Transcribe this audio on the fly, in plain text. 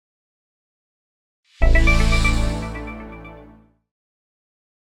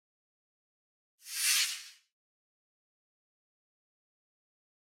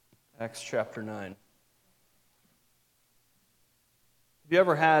Acts chapter 9. Have you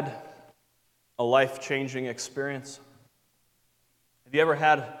ever had a life-changing experience? Have you ever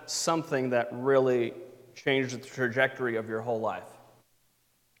had something that really changed the trajectory of your whole life?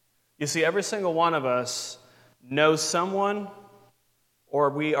 You see, every single one of us knows someone, or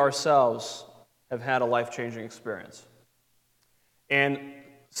we ourselves have had a life-changing experience. And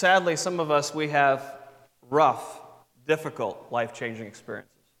sadly, some of us, we have rough, difficult, life-changing experiences.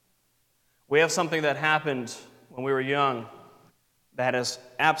 We have something that happened when we were young that has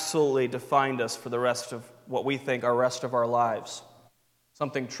absolutely defined us for the rest of what we think our rest of our lives.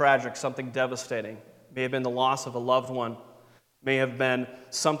 Something tragic, something devastating. May have been the loss of a loved one. May have been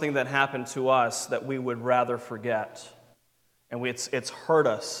something that happened to us that we would rather forget. And it's hurt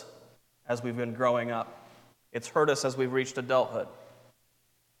us as we've been growing up. It's hurt us as we've reached adulthood.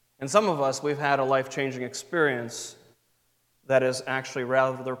 And some of us, we've had a life-changing experience that is actually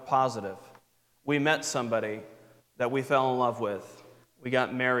rather positive. We met somebody that we fell in love with. We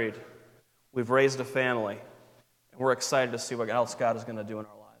got married. We've raised a family. And we're excited to see what else God is going to do in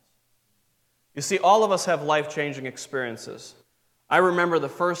our lives. You see, all of us have life-changing experiences. I remember the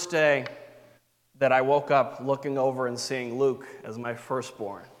first day that I woke up looking over and seeing Luke as my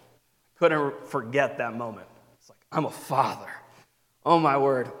firstborn. Couldn't forget that moment. It's like, I'm a father. Oh my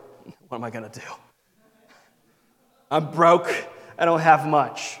word, what am I going to do? I'm broke. I don't have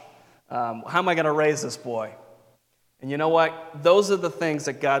much. How am I going to raise this boy? And you know what? Those are the things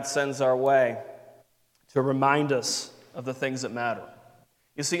that God sends our way to remind us of the things that matter.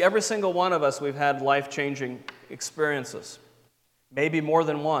 You see, every single one of us, we've had life-changing experiences, maybe more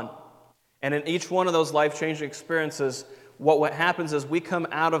than one. And in each one of those life-changing experiences, what happens is we come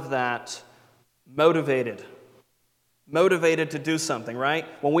out of that motivated to do something, right?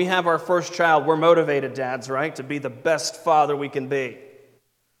 When we have our first child, we're motivated, dads, right? To be the best father we can be.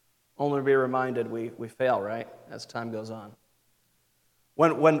 Only to be reminded we fail, right? As time goes on.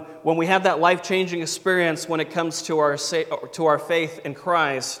 When we have that life-changing experience when it comes to our faith in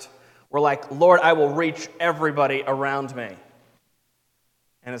Christ, we're like, Lord, I will reach everybody around me.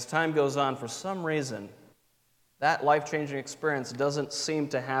 And as time goes on, for some reason, that life-changing experience doesn't seem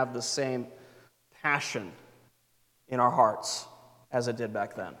to have the same passion in our hearts as it did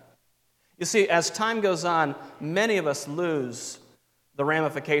back then. You see, as time goes on, many of us lose the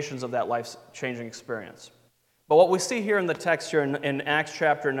ramifications of that life-changing experience. But what we see here in the text here in Acts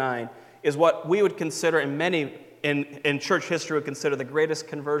chapter 9 is what we would consider, and many in church history would consider, the greatest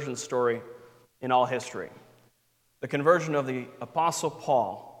conversion story in all history. The conversion of the Apostle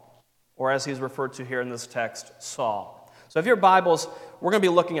Paul, or as he's referred to here in this text, Saul. So if you have Bibles, we're going to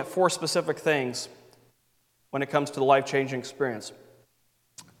be looking at 4 specific things when it comes to the life-changing experience.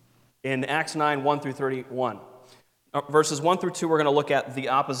 In Acts 9, 1 through 31. Verses 1 through 2, we're going to look at the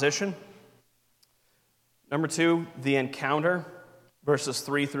opposition. Number 2, the encounter, verses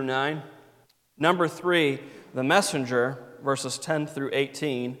 3 through 9. Number 3, the messenger, verses 10 through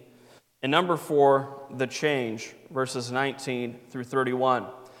 18. And number 4, the change, verses 19 through 31.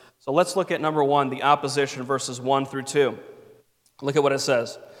 So let's look at number 1, the opposition, verses 1 through 2. Look at what it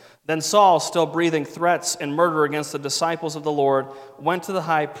says. Then Saul, still breathing threats and murder against the disciples of the Lord, went to the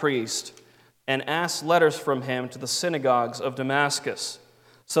high priest and asked letters from him to the synagogues of Damascus,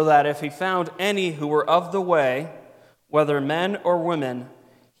 so that if he found any who were of the way, whether men or women,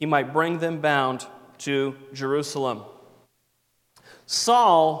 he might bring them bound to Jerusalem.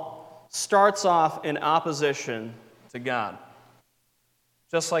 Saul starts off in opposition to God,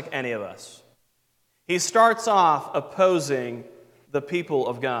 just like any of us. He starts off opposing the people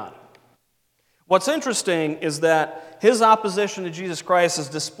of God. What's interesting is that his opposition to Jesus Christ is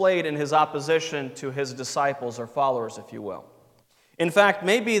displayed in his opposition to his disciples or followers, if you will. In fact,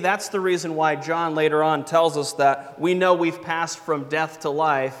 maybe that's the reason why John later on tells us that we know we've passed from death to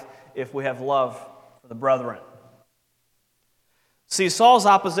life if we have love for the brethren. See, Saul's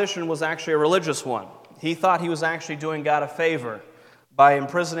opposition was actually a religious one. He thought he was actually doing God a favor by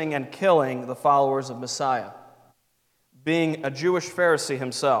imprisoning and killing the followers of Messiah, being a Jewish Pharisee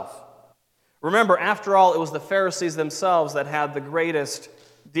himself. Remember, after all, it was the Pharisees themselves that had the greatest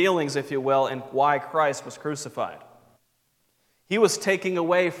dealings, if you will, in why Christ was crucified. He was taking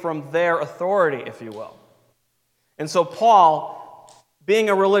away from their authority, if you will. And so Paul, being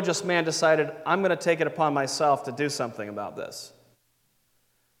a religious man, decided, I'm going to take it upon myself to do something about this.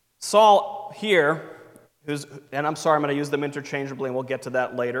 Saul here, and I'm sorry, I'm going to use them interchangeably, and we'll get to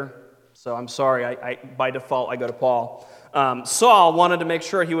that later. So I'm sorry, by default, I go to Paul. Saul wanted to make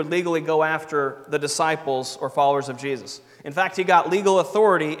sure he would legally go after the disciples or followers of Jesus. In fact, he got legal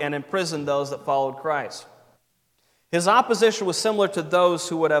authority and imprisoned those that followed Christ. His opposition was similar to those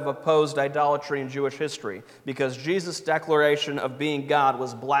who would have opposed idolatry in Jewish history, because Jesus' declaration of being God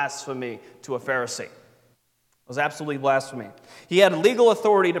was blasphemy to a Pharisee. It was absolutely blasphemy. He had legal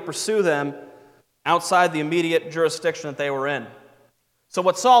authority to pursue them outside the immediate jurisdiction that they were in. So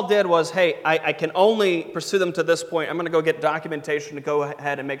what Saul did was, hey, I can only pursue them to this point. I'm going to go get documentation to go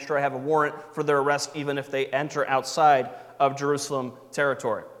ahead and make sure I have a warrant for their arrest, even if they enter outside of Jerusalem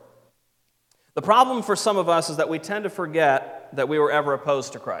territory. The problem for some of us is that we tend to forget that we were ever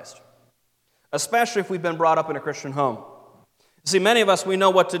opposed to Christ, especially if we've been brought up in a Christian home. See, many of us, we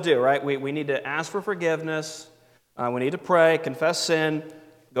know what to do, right? We need to ask for forgiveness. We need to pray, confess sin,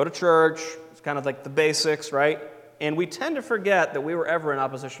 go to church. It's kind of like the basics, right? And we tend to forget that we were ever in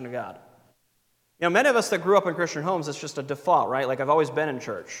opposition to God. You know, many of us that grew up in Christian homes, it's just a default, right? Like, I've always been in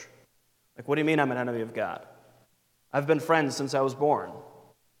church. Like, what do you mean I'm an enemy of God? I've been friends since I was born.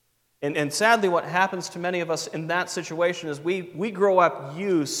 And sadly, what happens to many of us in that situation is we grow up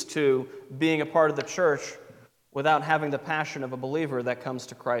used to being a part of the church without having the passion of a believer that comes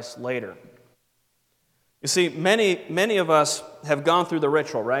to Christ later. You see, many of us have gone through the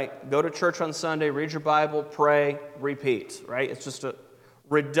ritual, right? Go to church on Sunday, read your Bible, pray, repeat, right? It's just a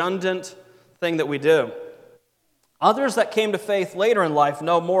redundant thing that we do. Others that came to faith later in life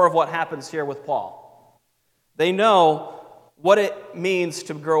know more of what happens here with Paul. They know what it means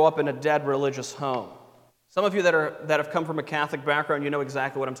to grow up in a dead religious home. Some of you that have come from a Catholic background, you know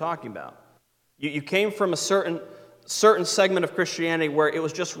exactly what I'm talking about. You came from a certain segment of Christianity where it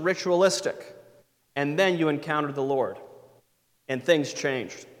was just ritualistic, and then you encountered the Lord, and things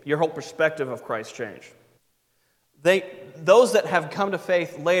changed. Your whole perspective of Christ changed. Those that have come to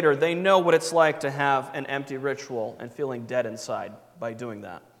faith later, they know what it's like to have an empty ritual and feeling dead inside by doing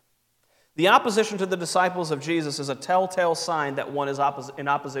that. The opposition to the disciples of Jesus is a telltale sign that one is in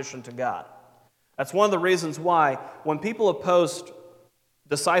opposition to God. That's one of the reasons why when people opposed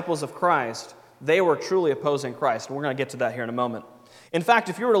disciples of Christ, they were truly opposing Christ. And we're going to get to that here in a moment. In fact,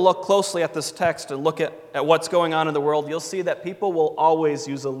 if you were to look closely at this text and look at what's going on in the world, you'll see that people will always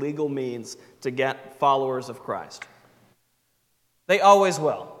use a legal means to get followers of Christ. They always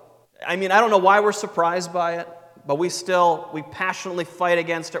will. I mean, I don't know why we're surprised by it, but we passionately fight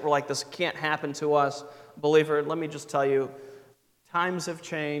against it. We're like, this can't happen to us. Believer, let me just tell you, times have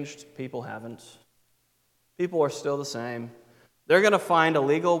changed. People haven't. People are still the same. They're going to find a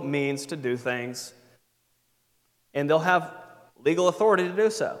legal means to do things, and they'll have legal authority to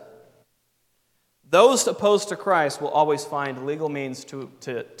do so. Those opposed to Christ will always find legal means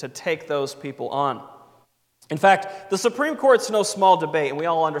to take those people on. In fact, the Supreme Court's no small debate, and we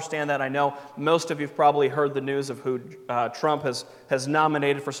all understand that. I know most of you have probably heard the news of who Trump has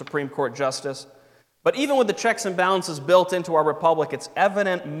nominated for Supreme Court justice. But even with the checks and balances built into our republic, it's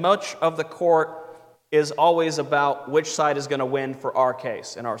evident much of the court is always about which side is going to win for our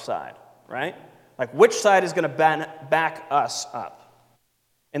case and our side, right? Like, which side is going to back us up?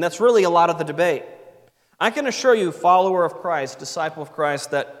 And that's really a lot of the debate. I can assure you, follower of Christ, disciple of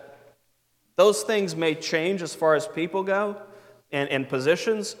Christ, that those things may change as far as people go and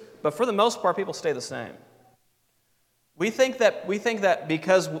positions, but for the most part, people stay the same. We think that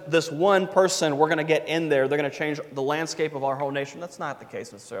because this one person, we're going to get in there, they're going to change the landscape of our whole nation. That's not the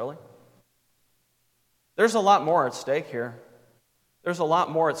case necessarily. There's a lot more at stake here. There's a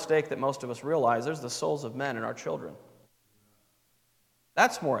lot more at stake that most of us realize. There's the souls of men and our children.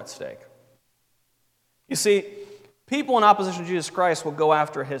 That's more at stake. You see, people in opposition to Jesus Christ will go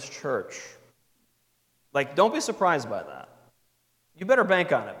after his church. Like, don't be surprised by that. You better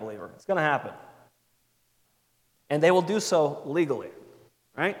bank on it, believer. It's going to happen. And they will do so legally,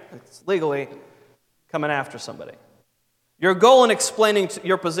 right? It's legally coming after somebody. Your goal in explaining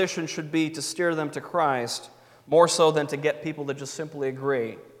your position should be to steer them to Christ more so than to get people to just simply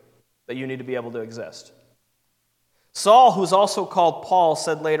agree that you need to be able to exist. Saul, who's also called Paul,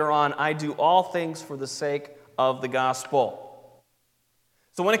 said later on, I do all things for the sake of the gospel.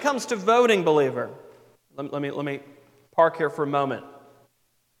 So when it comes to voting, believer, let me park here for a moment.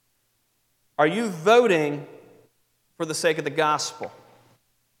 Are you voting for the sake of the gospel?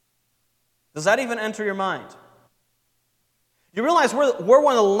 Does that even enter your mind? You realize we're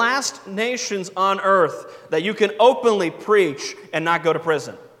one of the last nations on earth that you can openly preach and not go to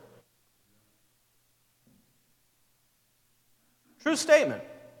prison. True statement.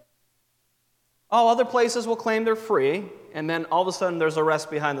 All other places will claim they're free, and then all of a sudden there's arrest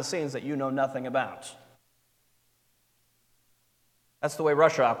behind the scenes that you know nothing about. That's the way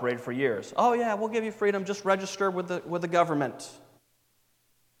Russia operated for years. Oh yeah, we'll give you freedom, just register with the government. That's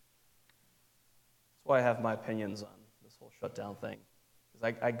why I have my opinions on this whole shutdown thing.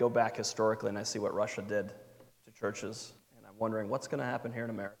 Because I go back historically and I see what Russia did to churches, and I'm wondering what's going to happen here in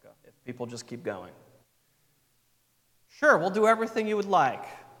America if people just keep going. Sure, we'll do everything you would like.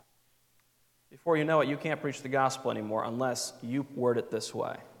 Before you know it, you can't preach the gospel anymore unless you word it this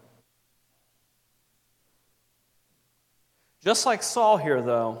way. Just like Saul here,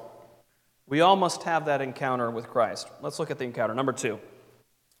 though, we all must have that encounter with Christ. Let's look at the encounter. Number 2,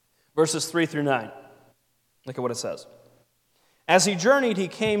 verses 3 through 9. Look at what it says. As he journeyed, he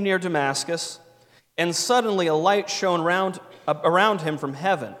came near Damascus, and suddenly a light shone around him from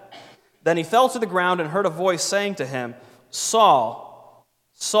heaven. Then he fell to the ground and heard a voice saying to him, Saul,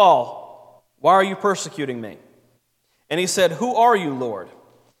 Saul, why are you persecuting me? And he said, Who are you, Lord?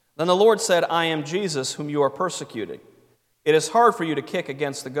 Then the Lord said, I am Jesus, whom you are persecuting. It is hard for you to kick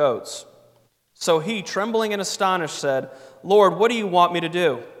against the goats. So he, trembling and astonished, said, Lord, what do you want me to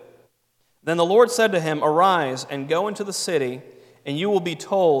do? Then the Lord said to him, Arise and go into the city, and you will be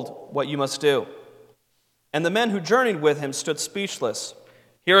told what you must do. And the men who journeyed with him stood speechless,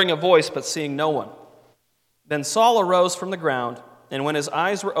 hearing a voice but seeing no one. Then Saul arose from the ground, and when his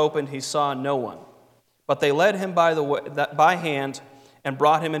eyes were opened, he saw no one. But they led him by hand and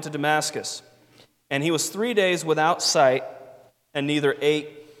brought him into Damascus. And he was 3 days without sight, and neither ate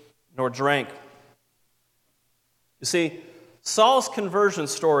nor drank. You see, Saul's conversion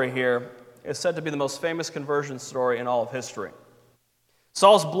story here is said to be the most famous conversion story in all of history.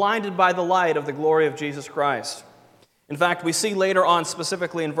 Saul's blinded by the light of the glory of Jesus Christ. In fact, we see later on,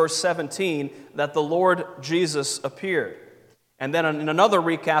 specifically in verse 17, that the Lord Jesus appeared. And then in another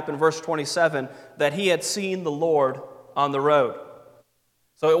recap in verse 27, that he had seen the Lord on the road.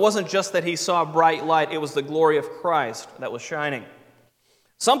 So it wasn't just that he saw bright light, it was the glory of Christ that was shining.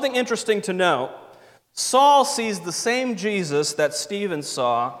 Something interesting to note, Saul sees the same Jesus that Stephen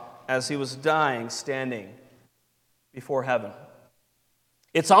saw as he was dying, standing before heaven.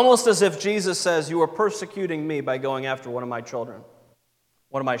 It's almost as if Jesus says, You are persecuting me by going after one of my children,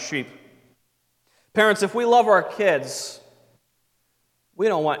 one of my sheep. Parents, if we love our kids, we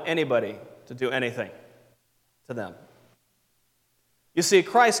don't want anybody to do anything to them. You see,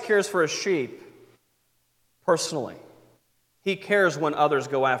 Christ cares for his sheep personally. He cares when others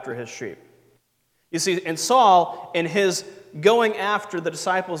go after his sheep. You see, in Saul, in his going after the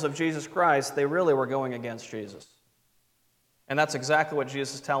disciples of Jesus Christ, they really were going against Jesus. And that's exactly what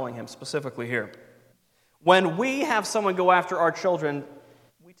Jesus is telling him specifically here. When we have someone go after our children,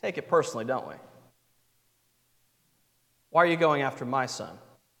 we take it personally, don't we? Why are you going after my son?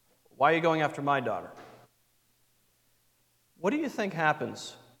 Why are you going after my daughter? What do you think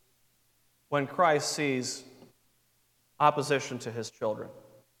happens when Christ sees opposition to his children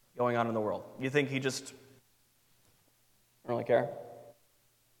going on in the world? You think he just doesn't really care?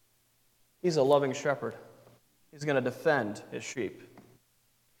 He's a loving shepherd. He's going to defend his sheep.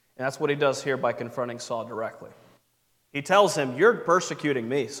 And that's what he does here by confronting Saul directly. He tells him, You're persecuting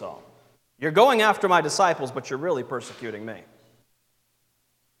me, Saul. You're going after my disciples, but you're really persecuting me.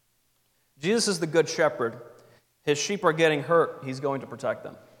 Jesus is the good shepherd. His sheep are getting hurt. He's going to protect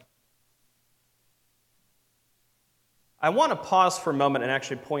them. I want to pause for a moment and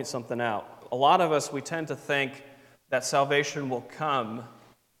actually point something out. A lot of us, we tend to think that salvation will come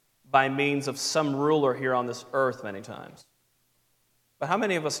by means of some ruler here on this earth many times. But how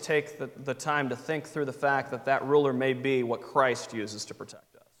many of us take the time to think through the fact that that ruler may be what Christ uses to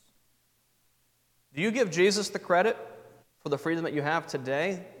protect us? Do you give Jesus the credit for the freedom that you have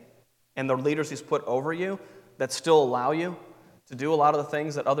today and the leaders he's put over you that still allow you to do a lot of the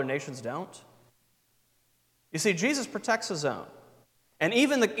things that other nations don't? You see, Jesus protects his own. And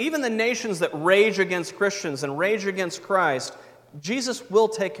even the nations that rage against Christians and rage against Christ, Jesus will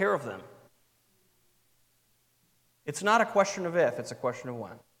take care of them. It's not a question of if, it's a question of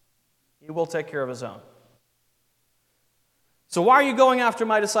when. He will take care of his own. So why are you going after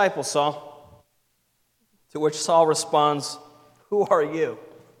my disciples, Saul? To which Saul responds, Who are you?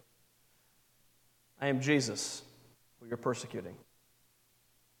 I am Jesus, who you're persecuting.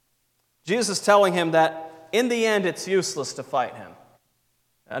 Jesus is telling him that in the end it's useless to fight him.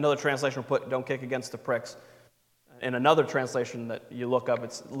 Another translation will put, Don't kick against the pricks. In another translation that you look up,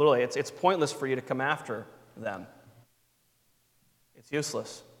 it's literally, it's pointless for you to come after them. It's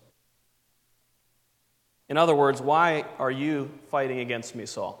useless. In other words, why are you fighting against me,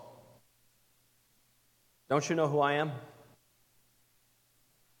 Saul? Don't you know who I am?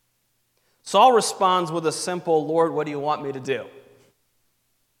 Saul responds with a simple, Lord, what do you want me to do?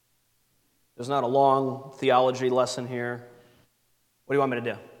 There's not a long theology lesson here. What do you want me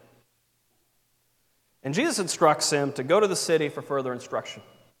to do? And Jesus instructs him to go to the city for further instruction.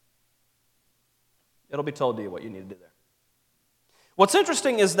 It'll be told to you what you need to do there. What's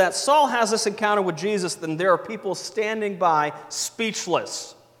interesting is that Saul has this encounter with Jesus, and there are people standing by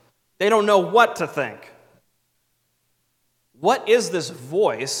speechless. They don't know what to think. What is this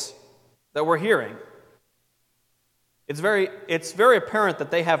voice that we're hearing? It's very apparent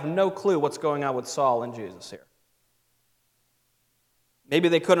that they have no clue what's going on with Saul and Jesus here. Maybe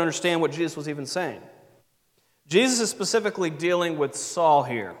they couldn't understand what Jesus was even saying. Jesus is specifically dealing with Saul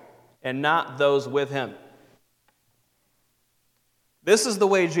here, and not those with him. This is the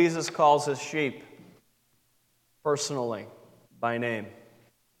way Jesus calls his sheep, personally, by name.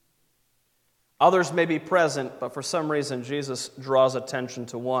 Others may be present, but for some reason Jesus draws attention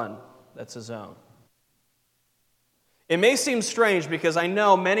to one that's his own. It may seem strange because I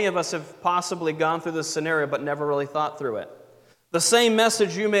know many of us have possibly gone through this scenario but never really thought through it. The same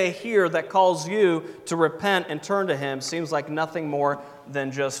message you may hear that calls you to repent and turn to Him seems like nothing more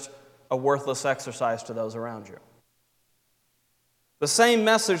than just a worthless exercise to those around you. The same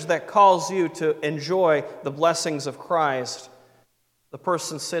message that calls you to enjoy the blessings of Christ, the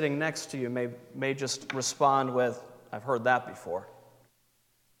person sitting next to you may just respond with, "I've heard that before."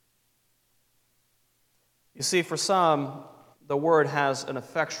 You see, for some, the word has an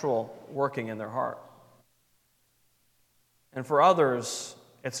effectual working in their heart. And for others,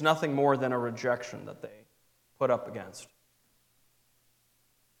 it's nothing more than a rejection that they put up against.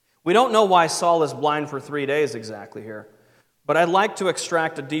 We don't know why Saul is blind for 3 days exactly here, but I'd like to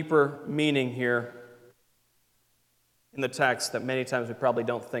extract a deeper meaning here in the text that many times we probably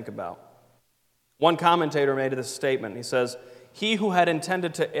don't think about. One commentator made this statement. He says, "He who had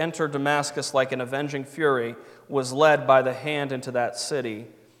intended to enter Damascus like an avenging fury was led by the hand into that city,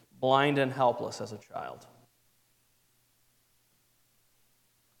 blind and helpless as a child."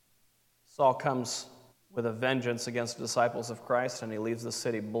 Saul comes with a vengeance against the disciples of Christ, and he leaves the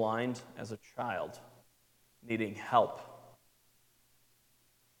city blind as a child, needing help.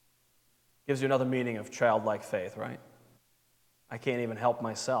 Gives you another meaning of childlike faith, right? I can't even help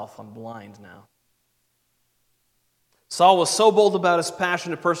myself. I'm blind now. Saul was so bold about his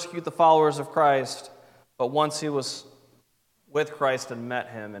passion to persecute the followers of Christ, but once he was with Christ and met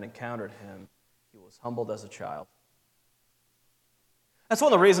Him and encountered Him, he was humbled as a child. That's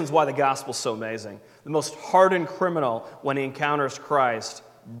one of the reasons why the gospel is so amazing. The most hardened criminal, when he encounters Christ,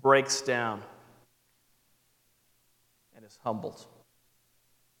 breaks down and is humbled.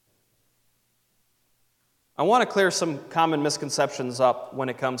 I want to clear some common misconceptions up when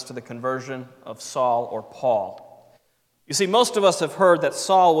it comes to the conversion of Saul or Paul. You see, most of us have heard that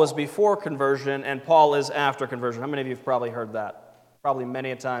Saul was before conversion and Paul is after conversion. How many of you have probably heard that? Probably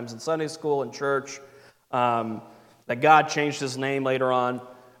many a times in Sunday school and church. That God changed his name later on.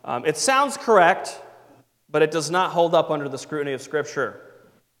 It sounds correct, but it does not hold up under the scrutiny of Scripture.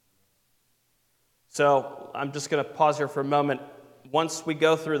 So I'm just going to pause here for a moment. Once we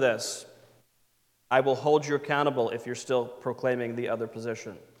go through this, I will hold you accountable if you're still proclaiming the other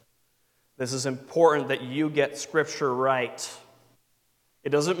position. This is important that you get Scripture right. It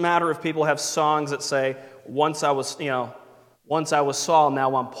doesn't matter if people have songs that say, once I was Saul,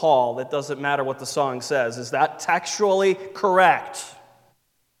 now I'm Paul. It doesn't matter what the song says. Is that textually correct?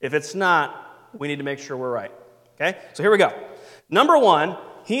 If it's not, we need to make sure we're right. Okay? So here we go. Number one,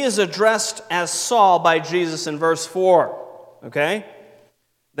 he is addressed as Saul by Jesus in verse 4. Okay?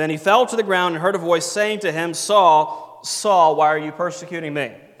 Then he fell to the ground and heard a voice saying to him, "Saul, Saul, why are you persecuting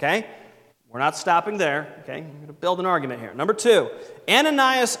me?" Okay? We're not stopping there. Okay? I'm going to build an argument here. Number two,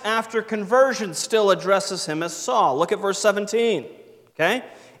 Ananias, after conversion, still addresses him as Saul. Look at verse 17. Okay?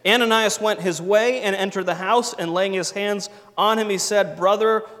 Ananias went his way and entered the house, and laying his hands on him, he said,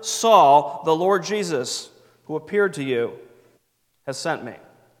 "Brother Saul, the Lord Jesus, who appeared to you, has sent me."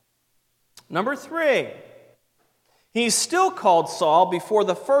 Number three, he's still called Saul before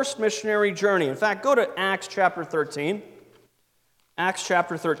the first missionary journey. In fact, go to Acts chapter 13. Acts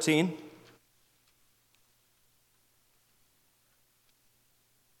chapter 13.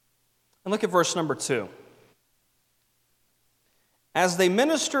 And look at verse number 2. As they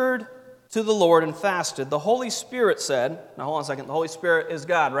ministered to the Lord and fasted, the Holy Spirit said, now hold on a second, the Holy Spirit is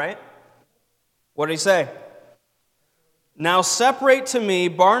God, right? What did he say? "Now separate to me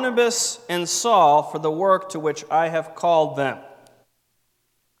Barnabas and Saul for the work to which I have called them."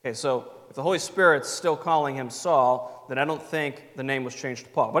 Okay, so if the Holy Spirit's still calling him Saul, then I don't think the name was changed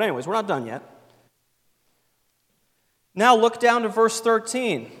to Paul. But anyways, we're not done yet. Now look down to verse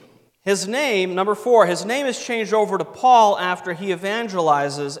 13. His name, number 4, his name is changed over to Paul after he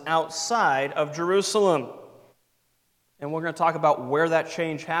evangelizes outside of Jerusalem. And we're going to talk about where that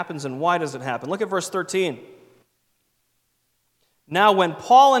change happens and why does it happen. Look at verse 13. "Now when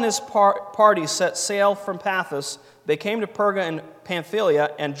Paul and his party set sail from Paphos, they came to Perga and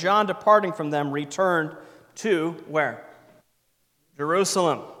Pamphylia, and John, departing from them, returned to where?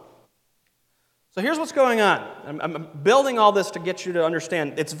 Jerusalem. So here's what's going on. I'm building all this to get you to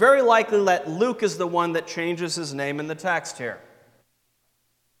understand. It's very likely that Luke is the one that changes his name in the text here.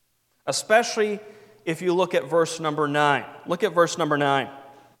 Especially if you look at verse number 9. Look at verse number 9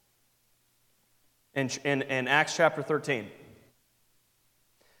 in Acts chapter 13.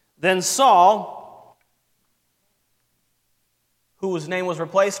 Then Saul, whose name was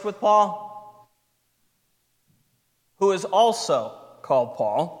replaced with Paul, who is also called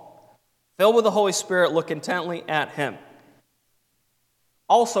Paul, filled with the Holy Spirit, looked intently at him.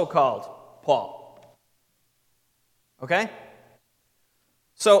 Also called Paul. Okay?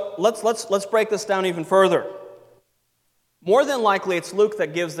 So let's break this down even further. More than likely, it's Luke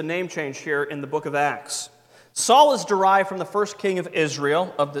that gives the name change here in the book of Acts. Saul is derived from the first king of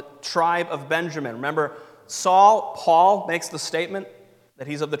Israel, of the tribe of Benjamin. Remember, Paul makes the statement that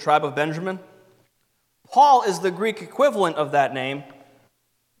he's of the tribe of Benjamin. Paul is the Greek equivalent of that name,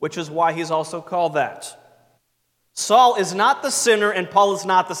 which is why he's also called that. Saul is not the sinner and Paul is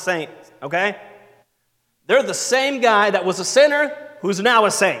not the saint, okay? They're the same guy that was a sinner who's now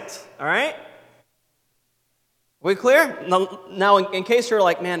a saint, all right? We clear? Now, in case you're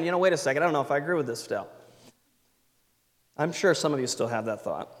like, man, wait a second, I don't know if I agree with this still. I'm sure some of you still have that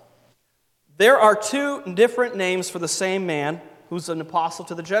thought. There are two different names for the same man who's an apostle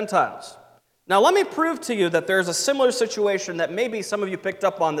to the Gentiles. Now, let me prove to you that there's a similar situation that maybe some of you picked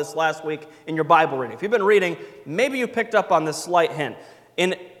up on this last week in your Bible reading. If you've been reading, maybe you picked up on this slight hint.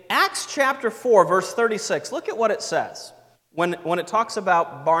 In Acts chapter 4, verse 36, look at what it says when it talks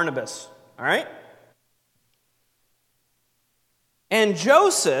about Barnabas, all right? And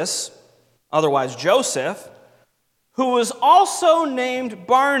Joseph, otherwise Joseph, who was also named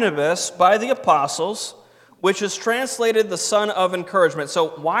Barnabas by the apostles, which is translated the son of encouragement. So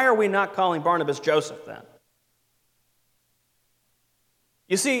why are we not calling Barnabas Joseph then?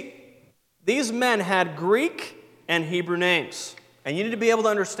 You see, these men had Greek and Hebrew names, and you need to be able to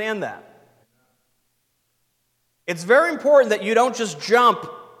understand that. It's very important that you don't just jump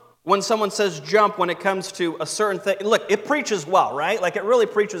when someone says jump when it comes to a certain thing. Look, it preaches well, right? Like it really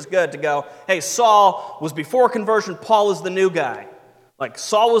preaches good to go, hey, Saul was before conversion, Paul is the new guy. Like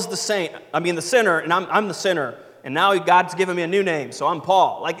Saul was the sinner, and I'm the sinner, and now God's given me a new name, so I'm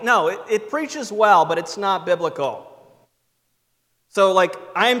Paul. Like, no, it preaches well, but it's not biblical. So,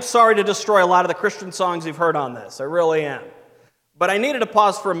 I'm sorry to destroy a lot of the Christian songs you've heard on this. I really am. But I needed to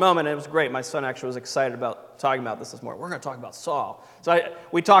pause for a moment, and it was great. My son actually was excited about talking about this morning. We're going to talk about Saul. So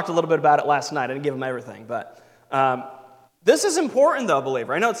we talked a little bit about it last night. I didn't give him everything, but this is important, though,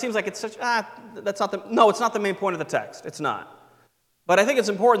 believer. I know it seems like it's such, it's not the main point of the text. It's not. But I think it's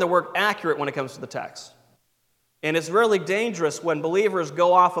important that we're accurate when it comes to the text. And it's really dangerous when believers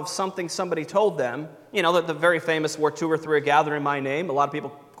go off of something somebody told them. The very famous, where two or three are gathered in my name. A lot of people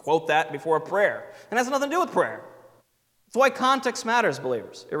quote that before a prayer. And it has nothing to do with prayer. That's why context matters,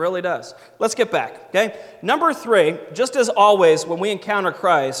 believers. It really does. Let's get back, okay? Number 3, just as always, when we encounter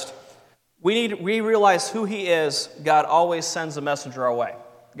Christ, we realize who he is. God always sends a messenger our way.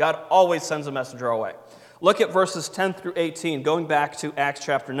 God always sends a messenger our way. Look at verses 10 through 18, going back to Acts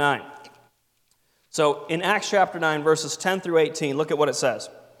chapter 9. So in Acts chapter 9, verses 10 through 18, look at what it says.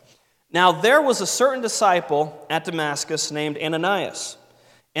 Now there was a certain disciple at Damascus named Ananias,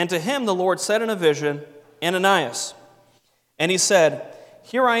 and to him the Lord said in a vision, Ananias. And he said,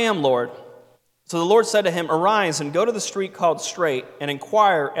 Here I am, Lord. So the Lord said to him, Arise and go to the street called Straight, and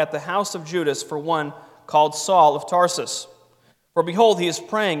inquire at the house of Judas for one called Saul of Tarsus. For behold, he is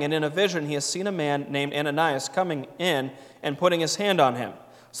praying, and in a vision he has seen a man named Ananias coming in and putting his hand on him,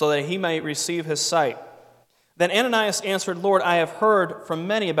 so that he may receive his sight. Then Ananias answered, Lord, I have heard from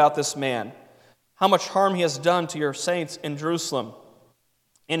many about this man, how much harm he has done to your saints in Jerusalem.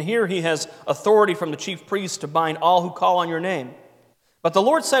 And here he has authority from the chief priests to bind all who call on your name. But the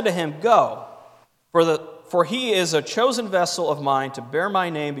Lord said to him, Go, for he is a chosen vessel of mine to bear my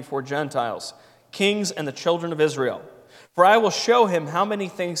name before Gentiles, kings, and the children of Israel. For I will show him how many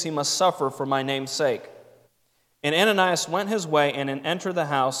things he must suffer for my name's sake. And Ananias went his way and entered the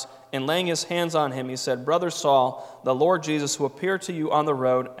house, and laying his hands on him, he said, Brother Saul, the Lord Jesus, who appeared to you on the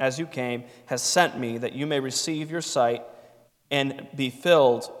road as you came, has sent me that you may receive your sight and be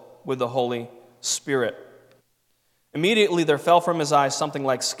filled with the Holy Spirit. Immediately there fell from his eyes something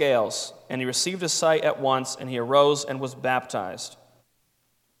like scales, and he received his sight at once, and he arose and was baptized.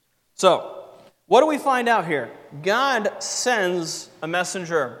 So, what do we find out here? God sends a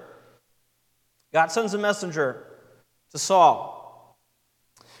messenger. God sends a messenger to Saul.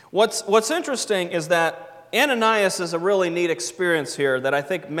 What's interesting is that Ananias is a really neat experience here that I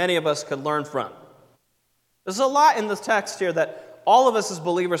think many of us could learn from. There's a lot in this text here that all of us as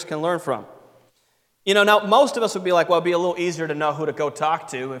believers can learn from. Now most of us would be like, well, it'd be a little easier to know who to go talk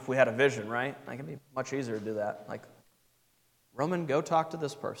to if we had a vision, right? Like, it'd be much easier to do that. Like, Roman, go talk to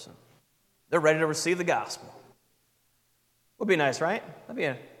this person. They're ready to receive the gospel. Would be nice, right? That'd be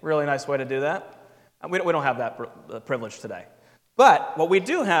a really nice way to do that. We don't have that privilege today. But what we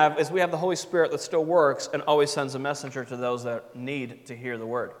do have is we have the Holy Spirit that still works and always sends a messenger to those that need to hear the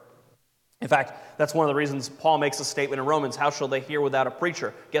word. In fact, that's one of the reasons Paul makes a statement in Romans, how shall they hear without a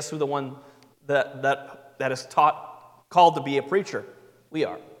preacher? Guess who the one that is called to be a preacher? We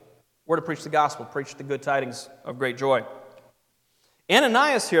are. We're to preach the gospel, preach the good tidings of great joy.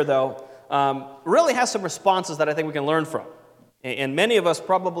 Ananias here, though, really has some responses that I think we can learn from. And many of us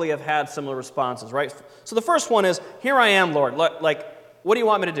probably have had similar responses, right? So the first one is, here I am, Lord. Like, what do you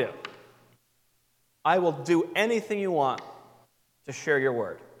want me to do? I will do anything you want to share your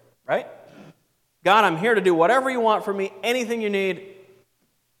word, right? God, I'm here to do whatever you want from me, anything you need,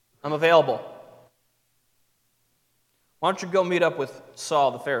 I'm available. Why don't you go meet up with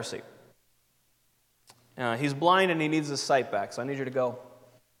Saul the Pharisee? He's blind and he needs his sight back, so I need you to go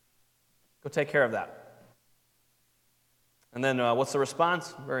take care of that. And then what's the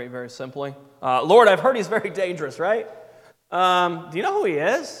response? Very, very simply. Lord, I've heard he's very dangerous, right? Do you know who he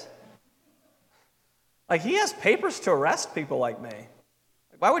is? Like, he has papers to arrest people like me.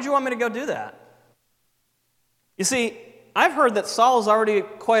 Why would you want me to go do that? You see, I've heard that Saul is already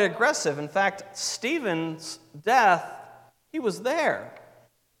quite aggressive. In fact, Stephen's death, he was there.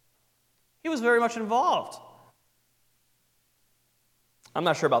 He was very much involved. I'm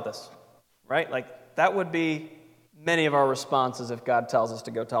not sure about this, right? Like, that would be many of our responses if God tells us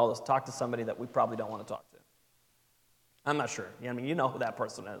to go talk to somebody that we probably don't want to talk to. I'm not sure. I mean, you know who that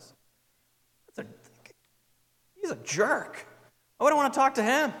person is. He's a jerk. I wouldn't want to talk to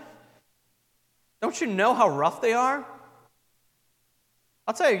him. Don't you know how rough they are?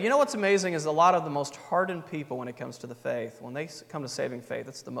 I'll tell you, what's amazing is a lot of the most hardened people when it comes to the faith, when they come to saving faith,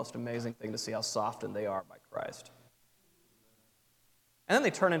 it's the most amazing thing to see how softened they are by Christ. And then they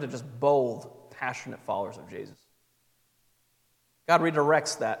turn into just bold, passionate followers of Jesus. God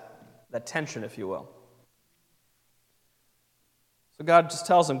redirects that tension, if you will. So God just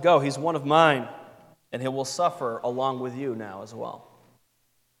tells him, go, he's one of mine, and he will suffer along with you now as well.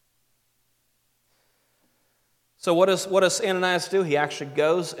 So what does Ananias do? He actually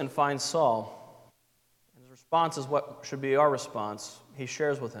goes and finds Saul. And his response is what should be our response. He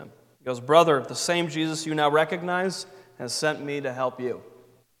shares with him. He goes, brother, the same Jesus you now recognize has sent me to help you.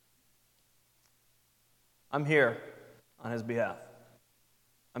 I'm here on his behalf.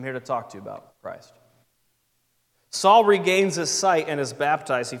 I'm here to talk to you about Christ. Saul regains his sight and is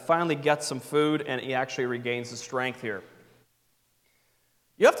baptized. He finally gets some food, and he actually regains his strength here.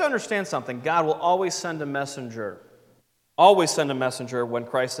 You have to understand something. God will always send a messenger when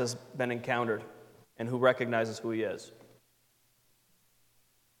Christ has been encountered and who recognizes who he is.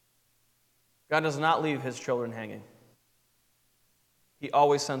 God does not leave his children hanging. He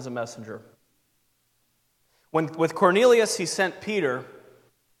always sends a messenger. With Cornelius, he sent Peter.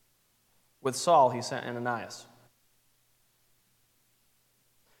 With Saul, he sent Ananias.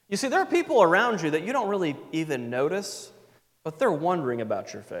 You see, there are people around you that you don't really even notice, but they're wondering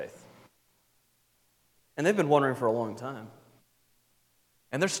about your faith. And they've been wondering for a long time.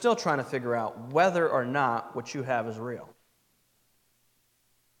 And they're still trying to figure out whether or not what you have is real.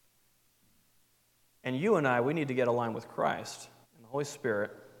 And you and I, we need to get aligned with Christ and the Holy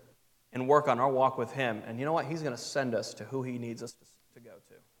Spirit and work on our walk with him. And you know what? He's going to send us to who he needs us to go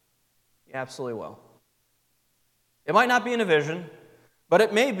to. He absolutely will. It might not be in a vision, but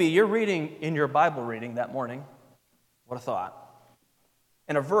it may be you're reading in your Bible reading that morning. What a thought.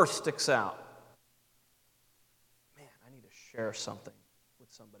 And a verse sticks out. Man, I need to share something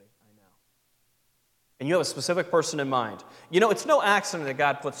with somebody I know. And you have a specific person in mind. It's no accident that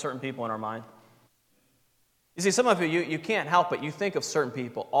God puts certain people in our mind. You see, some of you can't help it. You think of certain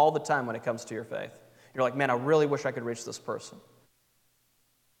people all the time when it comes to your faith. You're like, man, I really wish I could reach this person.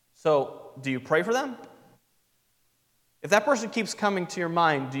 So, do you pray for them? If that person keeps coming to your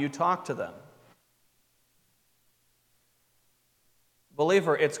mind, do you talk to them?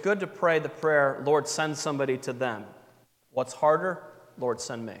 Believer, it's good to pray the prayer, Lord, send somebody to them. What's harder? Lord,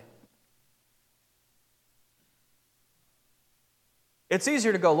 send me. It's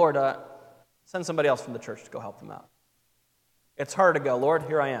easier to go, Lord, send somebody else from the church to go help them out. It's harder to go, Lord,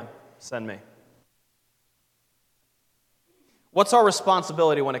 here I am, send me. What's our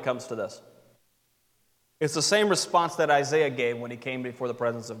responsibility when it comes to this? It's the same response that Isaiah gave when he came before the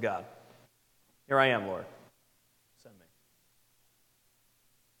presence of God. Here I am, Lord.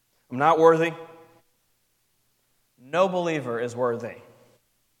 I'm not worthy. No believer is worthy.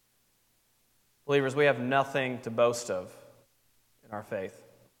 Believers, we have nothing to boast of in our faith.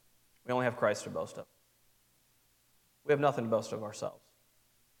 We only have Christ to boast of. We have nothing to boast of ourselves.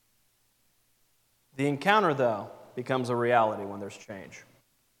 The encounter, though, becomes a reality when there's change.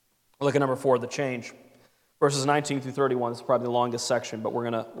 Look at number 4, the change. Verses 19 through 31 is probably the longest section, but we're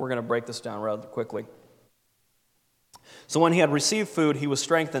gonna break this down rather quickly. So when he had received food, he was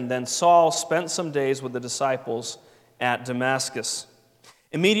strengthened. Then Saul spent some days with the disciples at Damascus.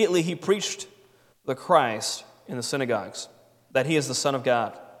 Immediately he preached the Christ in the synagogues, that he is the Son of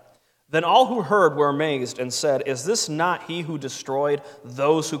God. Then all who heard were amazed and said, "Is this not he who destroyed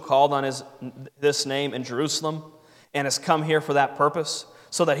those who called on this name in Jerusalem, and has come here for that purpose,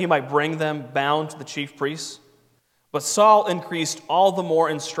 so that he might bring them bound to the chief priests?" But Saul increased all the more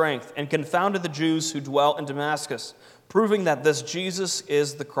in strength and confounded the Jews who dwelt in Damascus, proving that this Jesus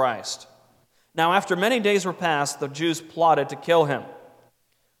is the Christ. Now after many days were passed, the Jews plotted to kill him.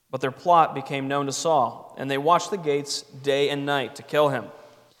 But their plot became known to Saul, and they watched the gates day and night to kill him.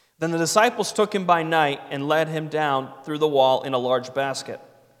 Then the disciples took him by night and led him down through the wall in a large basket.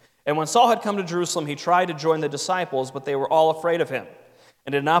 And when Saul had come to Jerusalem, he tried to join the disciples, but they were all afraid of him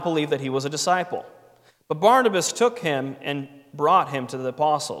and did not believe that he was a disciple. But Barnabas took him and brought him to the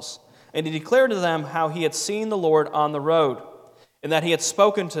apostles. And he declared to them how he had seen the Lord on the road, and that he had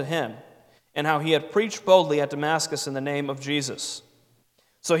spoken to him, and how he had preached boldly at Damascus in the name of Jesus.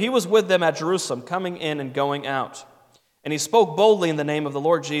 So he was with them at Jerusalem, coming in and going out. And he spoke boldly in the name of the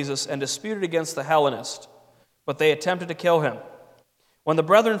Lord Jesus and disputed against the Hellenists, but they attempted to kill him. When the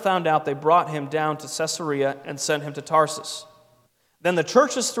brethren found out, they brought him down to Caesarea and sent him to Tarsus. Then the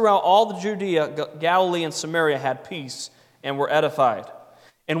churches throughout all the Judea, Galilee, and Samaria had peace and were edified.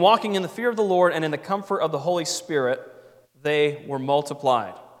 And walking in the fear of the Lord and in the comfort of the Holy Spirit, they were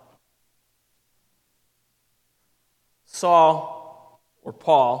multiplied. Saul, or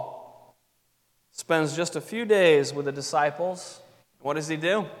Paul, spends just a few days with the disciples. What does he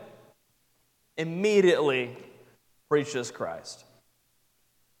do? Immediately preaches Christ.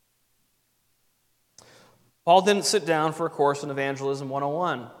 Paul didn't sit down for a course in Evangelism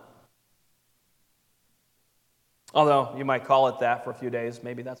 101. Although you might call it that for a few days.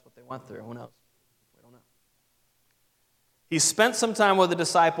 Maybe that's what they went through. Who knows? We don't know. He spent some time with the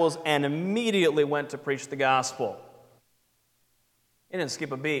disciples and immediately went to preach the gospel. He didn't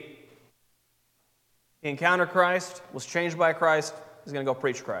skip a beat. He encountered Christ, was changed by Christ. He's going to go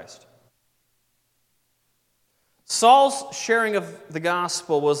preach Christ. Saul's sharing of the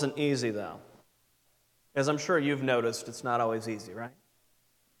gospel wasn't easy, though. As I'm sure you've noticed, it's not always easy, right?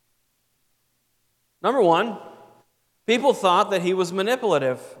 Number one, people thought that he was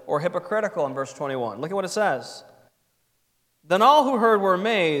manipulative or hypocritical in verse 21. Look at what it says. Then all who heard were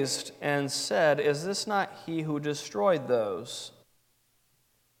amazed and said, "Is this not he who destroyed those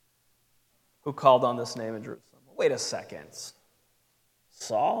who called on this name in Jerusalem?" Wait a second.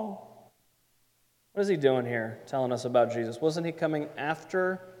 Saul? What is he doing here telling us about Jesus? Wasn't he coming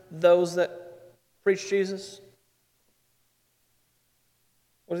after those that preached Jesus?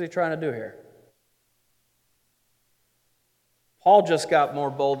 What is he trying to do here? Paul just got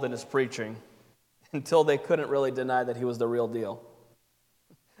more bold in his preaching until they couldn't really deny that he was the real deal.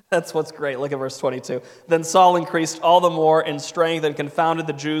 That's what's great. Look at verse 22. Then Saul increased all the more in strength and confounded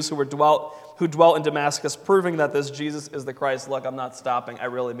the Jews who dwelt in Damascus, proving that this Jesus is the Christ. Look, I'm not stopping. I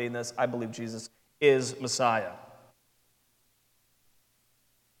really mean this. I believe Jesus is Messiah.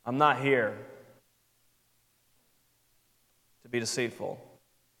 I'm not here to be deceitful.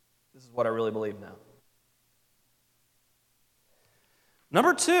 This is what I really believe now.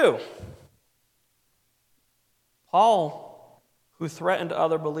 Number two, Paul, who threatened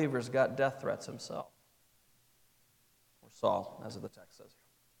other believers, got death threats himself. Or Saul, as the text says.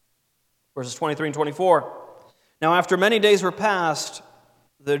 Verses 23 and 24. Now after many days were passed,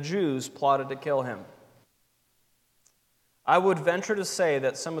 the Jews plotted to kill him. I would venture to say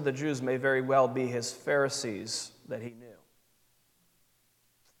that some of the Jews may very well be his Pharisees that he knew.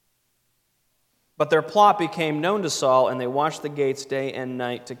 But their plot became known to Saul, and they watched the gates day and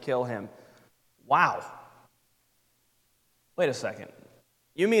night to kill him. Wow. Wait a second.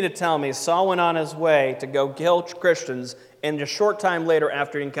 You mean to tell me Saul went on his way to go kill Christians, and a short time later,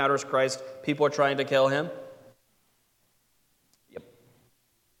 after he encounters Christ, people are trying to kill him? Yep.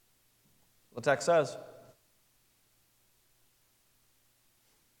 The text says.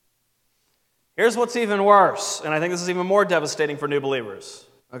 Here's what's even worse, and I think this is even more devastating for new believers.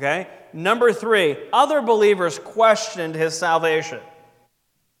 Okay? Number three, other believers questioned his salvation.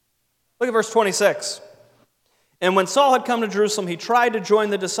 Look at verse 26. And when Saul had come to Jerusalem, he tried to join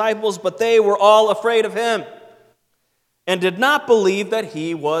the disciples, but they were all afraid of him and did not believe that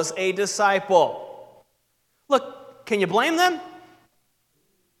he was a disciple. Look, can you blame them?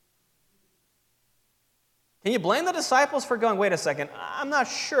 Can you blame the disciples for going, wait a second, I'm not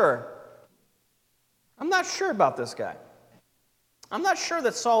sure. I'm not sure about this guy. I'm not sure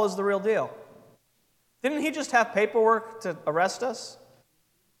that Saul is the real deal. Didn't he just have paperwork to arrest us?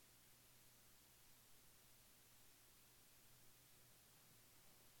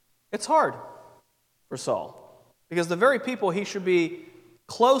 It's hard for Saul because the very people he should be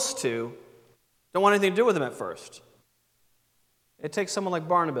close to don't want anything to do with him at first. It takes someone like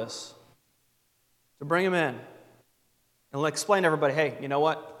Barnabas to bring him in and explain to everybody, hey, you know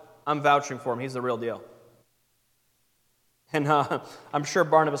what? I'm vouching for him. He's the real deal. And I'm sure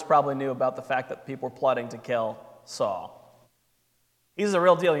Barnabas probably knew about the fact that people were plotting to kill Saul. He's the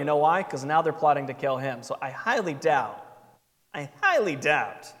real deal. You know why? Because now they're plotting to kill him. So I highly doubt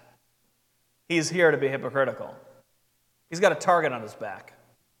he's here to be hypocritical. He's got a target on his back.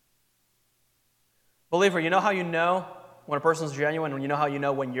 Believer, you know how you know when a person's genuine, and you know how you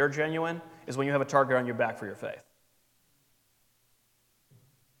know when you're genuine, is when you have a target on your back for your faith.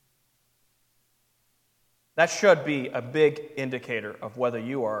 That should be a big indicator of whether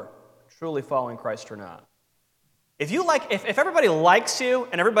you are truly following Christ or not. If everybody likes you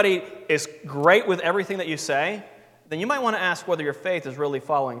and everybody is great with everything that you say, then you might want to ask whether your faith is really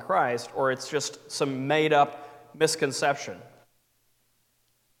following Christ or it's just some made-up misconception.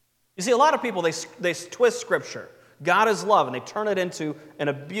 You see, a lot of people, they twist Scripture. God is love, and they turn it into an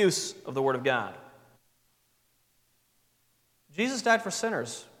abuse of the Word of God. Jesus died for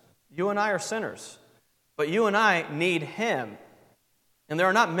sinners. You and I are sinners. But you and I need Him. And there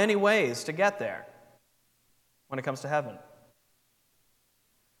are not many ways to get there when it comes to heaven.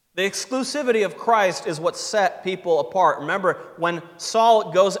 The exclusivity of Christ is what set people apart. Remember, when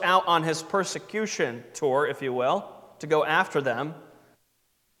Saul goes out on his persecution tour, if you will, to go after them,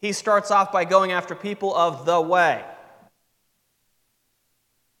 he starts off by going after people of the way.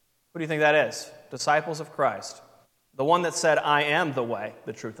 Who do you think that is? Disciples of Christ. The one that said, I am the way,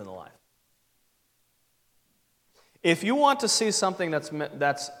 the truth, and the life. If you want to see something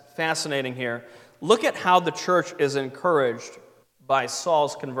that's fascinating here, look at how the church is encouraged by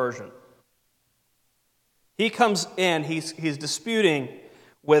Saul's conversion. He comes in, he's disputing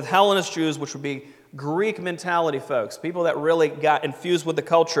with Hellenist Jews, which would be Greek mentality folks, people that really got infused with the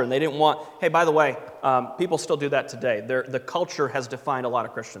culture, and they didn't want, hey, by the way, people still do that today. The culture has defined a lot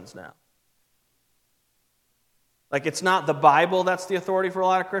of Christians now. Like, it's not the Bible that's the authority for a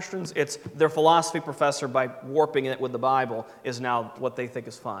lot of Christians. It's their philosophy professor, by warping it with the Bible, is now what they think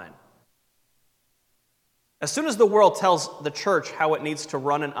is fine. As soon as the world tells the church how it needs to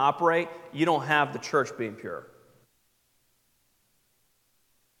run and operate, you don't have the church being pure.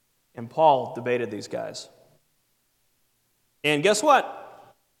 And Paul debated these guys. And guess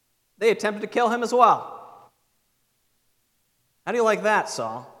what? They attempted to kill him as well. How do you like that,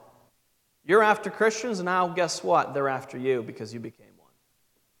 Saul? You're after Christians, and now guess what? They're after you because you became one.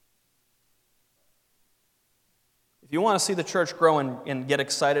 If you want to see the church grow and get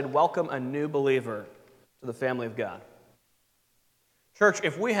excited, welcome a new believer to the family of God. Church,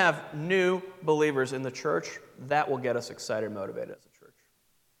 if we have new believers in the church, that will get us excited and motivated as a church.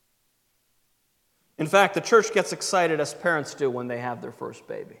 In fact, the church gets excited as parents do when they have their first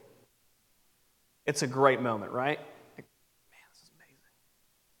baby. It's a great moment, right?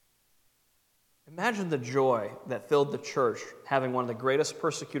 Imagine the joy that filled the church having one of the greatest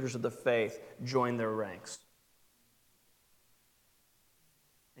persecutors of the faith join their ranks.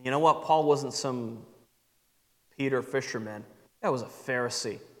 And you know what? Paul wasn't some Peter fisherman. That was a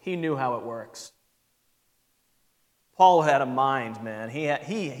Pharisee. He knew how it works. Paul had a mind, man. He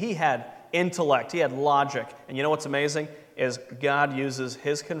had intellect. He had logic. And you know what's amazing? Is God uses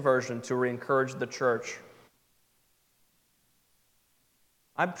his conversion to re-encourage the church.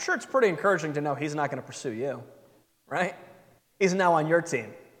 I'm sure it's pretty encouraging to know he's not going to pursue you, right? He's now on your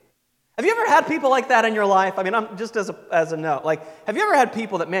team. Have you ever had people like that in your life? I mean, I'm just as a note. Like, have you ever had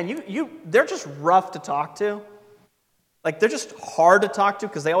people that, man, they're just rough to talk to? Like, they're just hard to talk to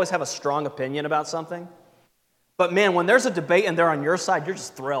because they always have a strong opinion about something? But man, when there's a debate and they're on your side, you're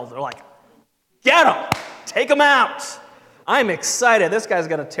just thrilled. They're like, get them! Take them out! I'm excited. This guy's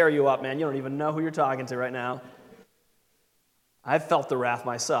going to tear you up, man. You don't even know who you're talking to right now. I've felt the wrath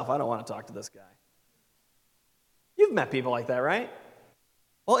myself. I don't want to talk to this guy. You've met people like that, right?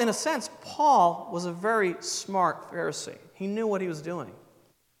 Well, in a sense, Paul was a very smart Pharisee. He knew what he was doing.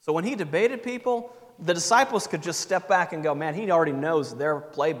 So when he debated people, the disciples could just step back and go, man, he already knows their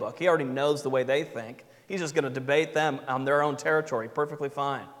playbook. He already knows the way they think. He's just going to debate them on their own territory. Perfectly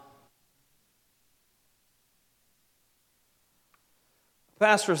fine. The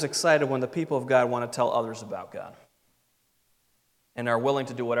pastor is excited when the people of God want to tell others about God and are willing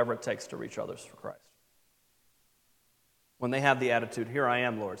to do whatever it takes to reach others for Christ. When they have the attitude, here I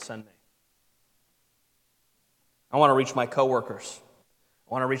am, Lord, send me. I want to reach my coworkers.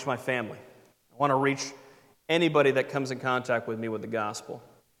 I want to reach my family. I want to reach anybody that comes in contact with me with the gospel.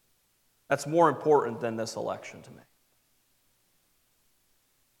 That's more important than this election to me.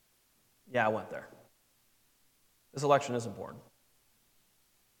 Yeah, I went there. This election is important.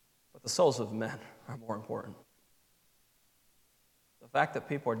 But the souls of men are more important. The fact that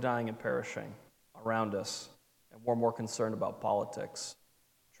people are dying and perishing around us, and we're more concerned about politics.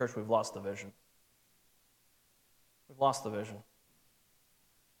 Church, we've lost the vision. We've lost the vision.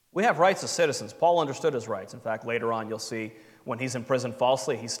 We have rights as citizens. Paul understood his rights. In fact, later on you'll see when he's in prison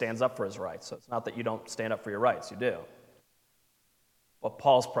falsely, he stands up for his rights. So it's not that you don't stand up for your rights, you do. But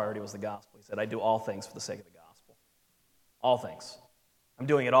Paul's priority was the gospel. He said, I do all things for the sake of the gospel. All things. I'm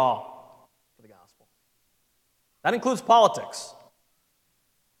doing it all for the gospel. That includes politics.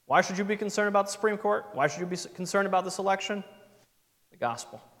 Why should you be concerned about the Supreme Court? Why should you be concerned about this election? The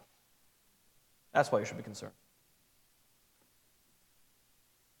gospel. That's why you should be concerned.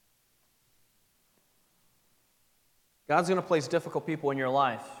 God's going to place difficult people in your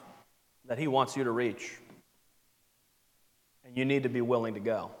life that he wants you to reach. And you need to be willing to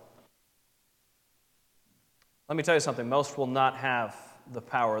go. Let me tell you something. Most will not have the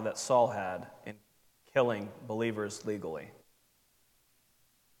power that Saul had in killing believers legally.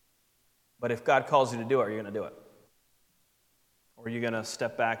 But if God calls you to do it, are you going to do it? Or are you going to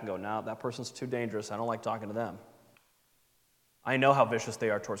step back and go, no, that person's too dangerous. I don't like talking to them. I know how vicious they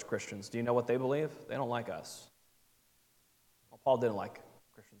are towards Christians. Do you know what they believe? They don't like us. Well, Paul didn't like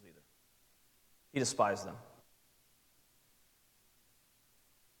Christians either. He despised them.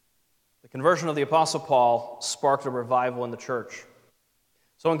 The conversion of the Apostle Paul sparked a revival in the church.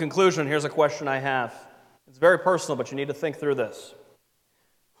 So in conclusion, here's a question I have. It's very personal, but you need to think through this.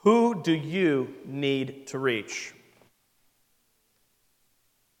 Who do you need to reach?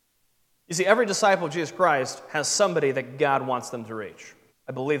 You see, every disciple of Jesus Christ has somebody that God wants them to reach.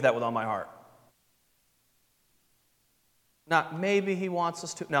 I believe that with all my heart. Not maybe he wants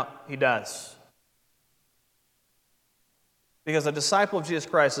us to. No, he does. Because a disciple of Jesus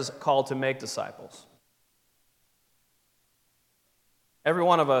Christ is called to make disciples. Every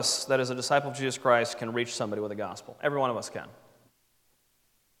one of us that is a disciple of Jesus Christ can reach somebody with the gospel. Every one of us can.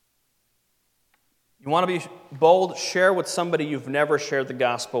 You want to be bold? Share with somebody you've never shared the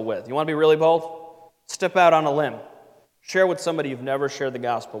gospel with. You want to be really bold? Step out on a limb. Share with somebody you've never shared the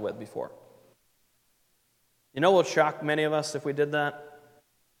gospel with before. You know what would shock many of us if we did that?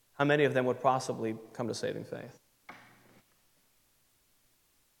 How many of them would possibly come to saving faith?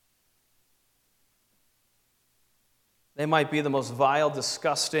 They might be the most vile,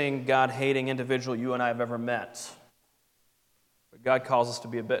 disgusting, God-hating individual you and I have ever met. But God calls us to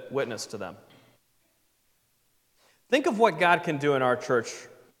be a witness to them. Think of what God can do in our church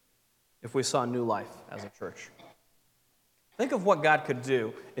if we saw new life as a church. Think of what God could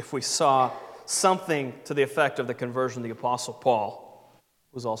do if we saw something to the effect of the conversion of the Apostle Paul,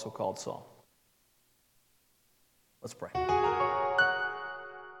 who was also called Saul. Let's pray.